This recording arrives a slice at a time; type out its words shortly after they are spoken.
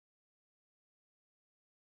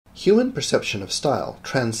Human perception of style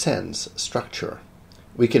transcends structure.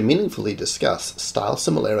 We can meaningfully discuss style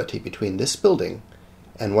similarity between this building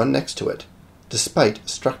and one next to it, despite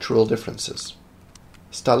structural differences.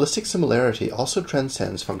 Stylistic similarity also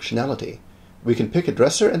transcends functionality. We can pick a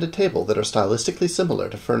dresser and a table that are stylistically similar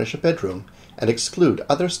to furnish a bedroom and exclude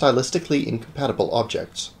other stylistically incompatible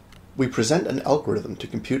objects. We present an algorithm to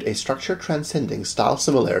compute a structure-transcending style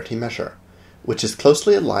similarity measure, which is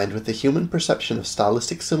closely aligned with the human perception of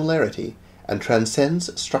stylistic similarity and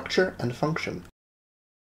transcends structure and function.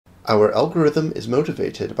 Our algorithm is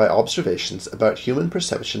motivated by observations about human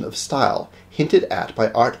perception of style hinted at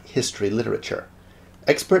by art history literature.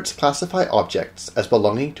 Experts classify objects as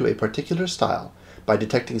belonging to a particular style by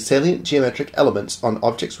detecting salient geometric elements on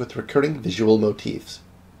objects with recurring visual motifs.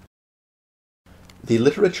 The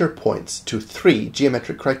literature points to 3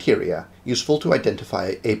 geometric criteria useful to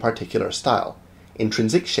identify a particular style: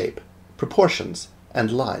 intrinsic shape, proportions,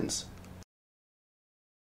 and lines.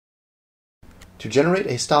 To generate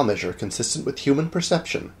a style measure consistent with human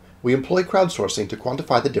perception, we employ crowdsourcing to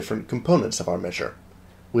quantify the different components of our measure.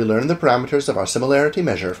 We learn the parameters of our similarity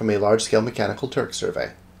measure from a large-scale mechanical Turk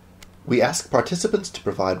survey. We ask participants to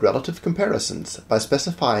provide relative comparisons by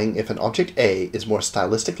specifying if an object A is more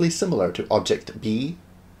stylistically similar to object B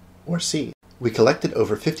or C. We collected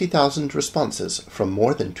over 50,000 responses from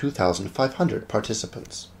more than 2,500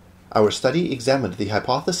 participants. Our study examined the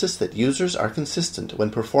hypothesis that users are consistent when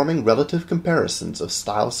performing relative comparisons of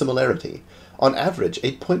style similarity. On average,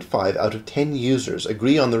 8.5 out of 10 users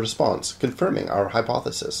agree on the response, confirming our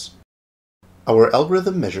hypothesis. Our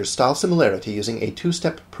algorithm measures style similarity using a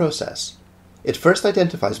 2-step process. It first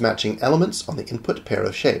identifies matching elements on the input pair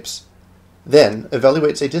of shapes, then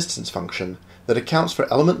evaluates a distance function that accounts for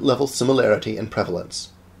element-level similarity and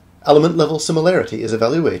prevalence. Element-level similarity is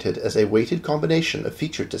evaluated as a weighted combination of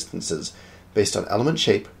feature distances based on element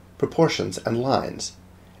shape, proportions, and lines,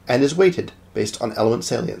 and is weighted based on element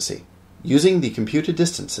saliency. Using the computed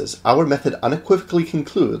distances, our method unequivocally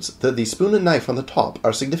concludes that the spoon and knife on the top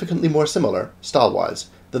are significantly more similar,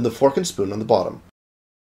 style-wise, than the fork and spoon on the bottom.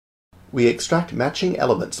 We extract matching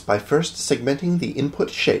elements by first segmenting the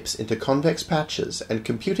input shapes into convex patches and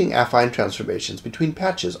computing affine transformations between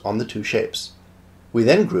patches on the 2 shapes. We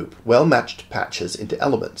then group well-matched patches into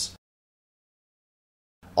elements.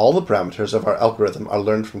 All the parameters of our algorithm are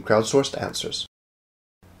learned from crowdsourced answers.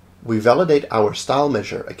 We validate our style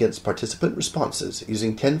measure against participant responses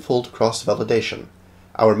using 10-fold cross-validation.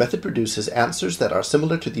 Our method produces answers that are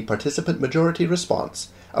similar to the participant majority response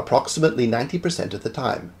approximately 90% of the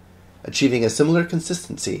time, achieving a similar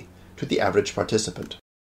consistency to the average participant.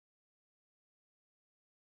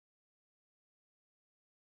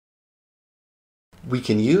 We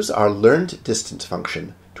can use our learned distance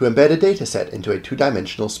function to embed a dataset into a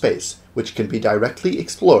 2-dimensional space, which can be directly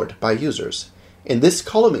explored by users. In this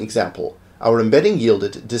column example, our embedding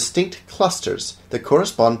yielded distinct clusters that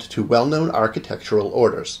correspond to well-known architectural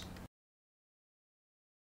orders.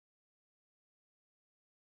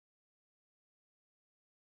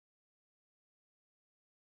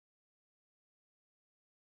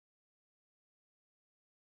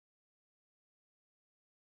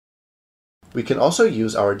 We can also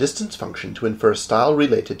use our distance function to infer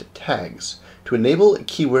style-related tags to enable a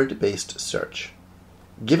keyword-based search.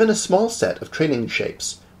 Given a small set of training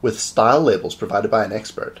shapes with style labels provided by an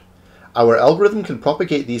expert, our algorithm can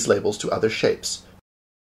propagate these labels to other shapes.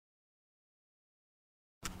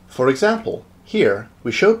 For example, here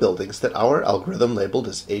we show buildings that our algorithm labeled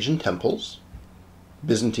as Asian temples,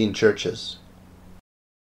 Byzantine churches,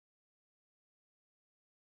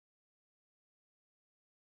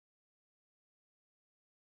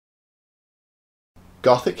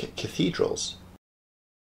 Gothic cathedrals,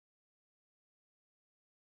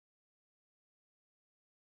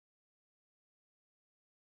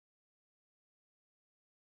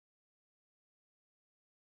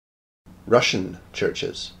 Russian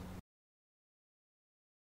churches,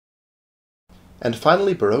 and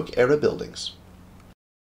finally Baroque-era buildings.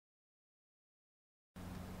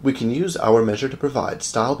 We can use our measure to provide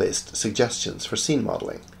style-based suggestions for scene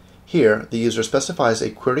modeling. Here, the user specifies a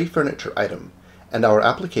query furniture item, and our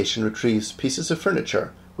application retrieves pieces of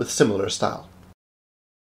furniture with similar style.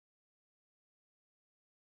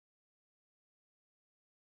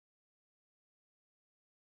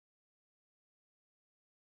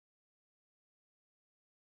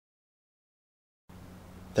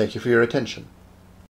 Thank you for your attention.